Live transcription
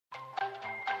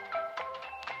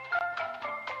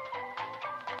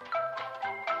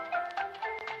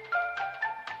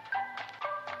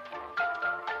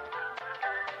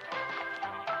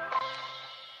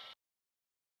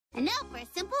And now for a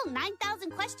simple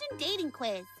 9,000 question dating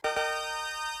quiz.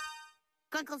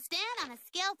 Grunkle Stan, on a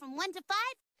scale from 1 to 5,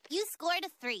 you scored a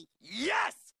 3.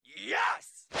 Yes!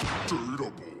 Yes!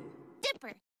 Dateable.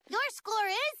 Dipper, your score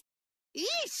is...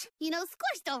 Yeesh! You know,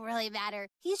 scores don't really matter.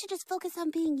 You should just focus on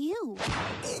being you.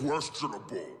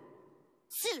 Questionable.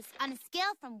 Seuss, on a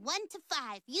scale from 1 to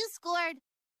 5, you scored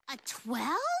a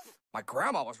 12? My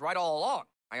grandma was right all along.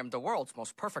 I am the world's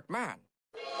most perfect man.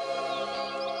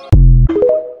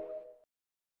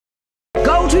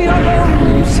 Go to your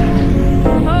rooms!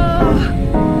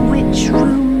 Which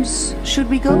rooms should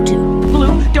we go to?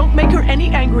 Blue, don't make her any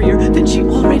angrier than she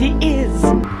already is.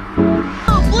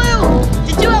 Oh, Blue!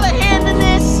 Did you have a hand in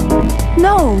this?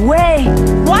 No way!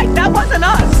 White, that wasn't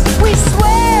us! We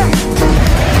swear!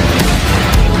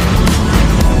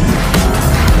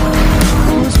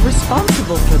 Who's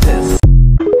responsible for this?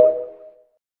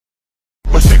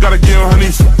 But she gotta get on her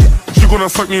knees. She gonna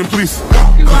suck me in, please.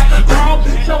 Walk you like a dog,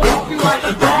 so walk you like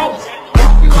a dog.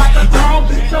 Walk you like a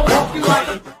dog, so walk you like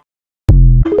a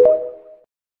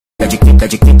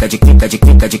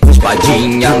Fica de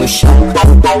cuspadinha no chão.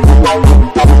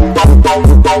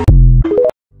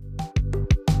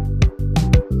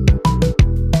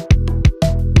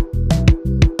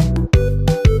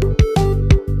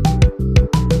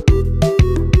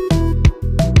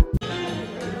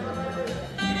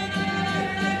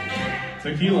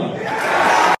 tequila.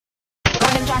 Go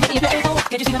ahead and try hitting your table.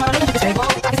 Can't you see them on a I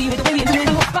can see you hit the baby into